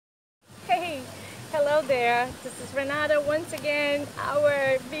Hello there, this is Renata once again,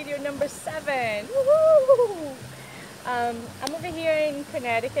 our video number 7. Woohoo! I'm over here in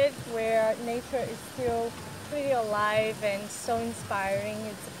Connecticut where nature is still pretty alive and so inspiring.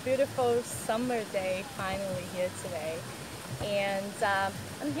 It's a beautiful summer day finally here today. And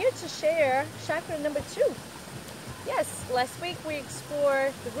I'm here to share chakra number 2. Yes, last week we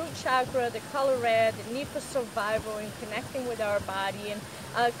explored the root chakra, the color red, the need for survival and connecting with our body and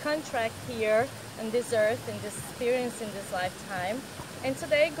our contract here on this earth and this experience in this lifetime. And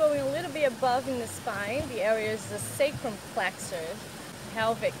today going a little bit above in the spine, the area is the sacrum plexus,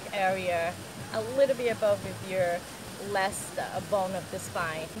 pelvic area, a little bit above with your last bone of the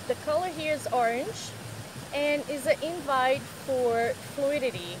spine. The color here is orange and is an invite for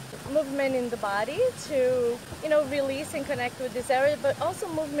fluidity, movement in the body to, release and connect with this area, but also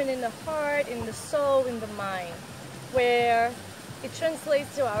movement in the heart, in the soul, in the mind, where it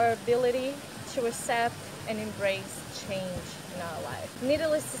translates to our ability to accept and embrace change in our life.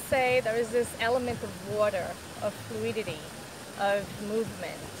 Needless to say, there is this element of water, of fluidity, of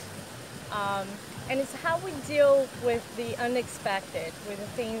movement. And it's how we deal with the unexpected, with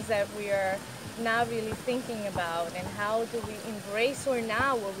the things that we are not really thinking about, and how do we embrace or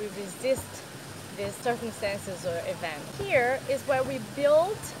we resist these circumstances or events. Here is where we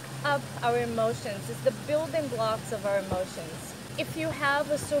build up our emotions. It's the building blocks of our emotions. If you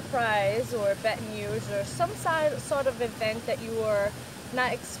have a surprise or bad news or some sort of event that you are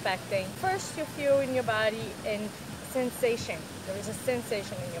not expecting, first you feel in your body a sensation. There is a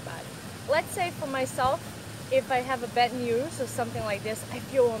sensation in your body. Let's say for myself, if I have a bad news or something like this, I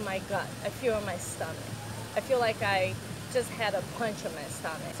feel in my gut, I feel in my stomach. I feel like I just had a punch in my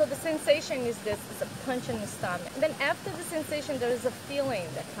stomach. So the sensation is this, it's a punch in the stomach. And then after the sensation, there is a feeling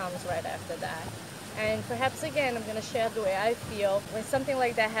that comes right after that. And perhaps again, I'm gonna share the way I feel. When something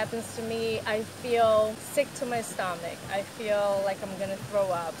like that happens to me, I feel sick to my stomach. I feel like I'm gonna throw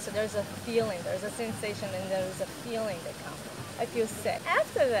up. So there's a feeling, there's a sensation, and there's a feeling that comes. I feel sick.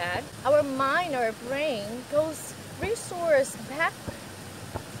 After that, our mind, our brain restores back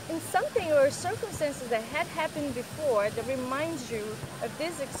in something or circumstances that had happened before that reminds you of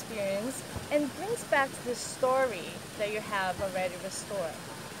this experience and brings back the story that you have already restored.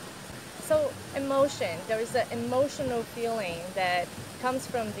 So emotion, there is an emotional feeling that comes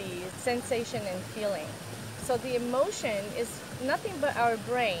from the sensation and feeling. So the emotion is nothing but our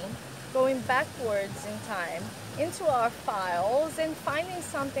brain going backwards in time into our files and finding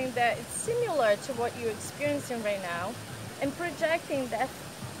something that is similar to what you're experiencing right now and projecting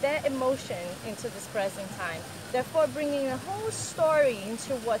that emotion into this present time, therefore bringing a whole story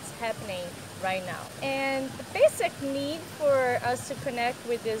into what's happening right now. And the basic need for us to connect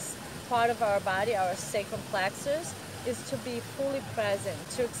with this part of our body, our sacrum plexus, is to be fully present,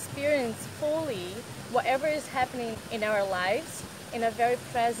 to experience fully whatever is happening in our lives in a very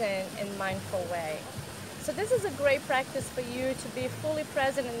present and mindful way. So this is a great practice for you to be fully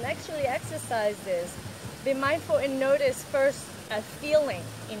present and actually exercise this. Be mindful and notice first a feeling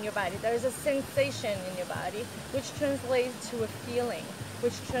in your body. There is a sensation in your body which translates to a feeling,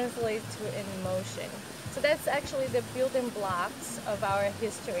 which translates to an emotion. So that's actually the building blocks of our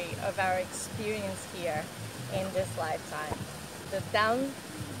history, of our experience here in this lifetime. The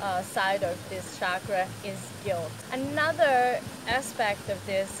downside of this chakra is guilt. Another aspect of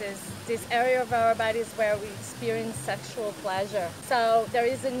this is this area of our bodies where we experience sexual pleasure. So there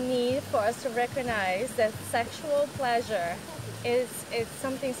is a need for us to recognize that sexual pleasure is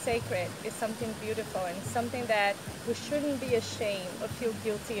something sacred, it's something beautiful, and something that we shouldn't be ashamed or feel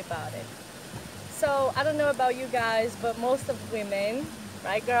guilty about it. So I don't know about you guys, but most of women,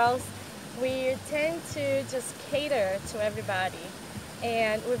 right girls, we tend to just cater to everybody,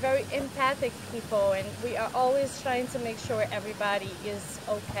 and we're very empathic people, and we are always trying to make sure everybody is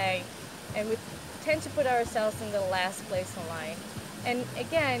okay, and we tend to put ourselves in the last place in line. And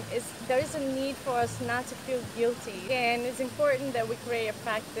again, there is a need for us not to feel guilty, and it's important that we create a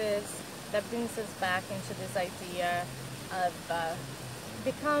practice that brings us back into this idea of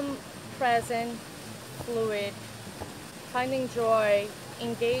become present, fluid, finding joy,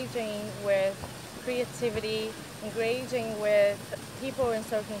 engaging with creativity, engaging with people and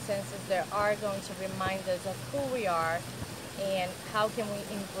circumstances that are going to remind us of who we are and how can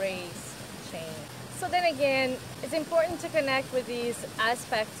we embrace change. So then again, it's important to connect with these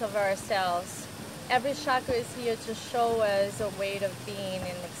aspects of ourselves. Every chakra is here to show us a way of being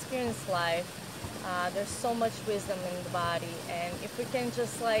and experience life. There's so much wisdom in the body, and if we can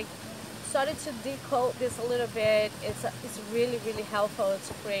just started to decode this a little bit, it's really, really helpful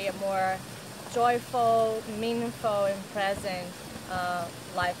to create a more joyful, meaningful, and present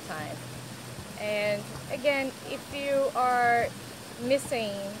lifetime. And again, if you are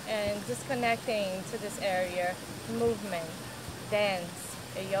missing and disconnecting to this area, movement, dance,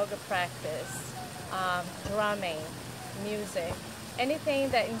 a yoga practice, drumming, music, anything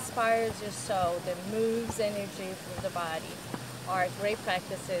that inspires your soul, that moves energy through the body, are great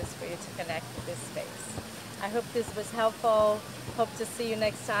practices for you to connect with this space. I hope this was helpful. Hope to see you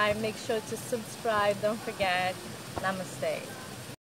next time. Make sure to subscribe. Don't forget. Namaste.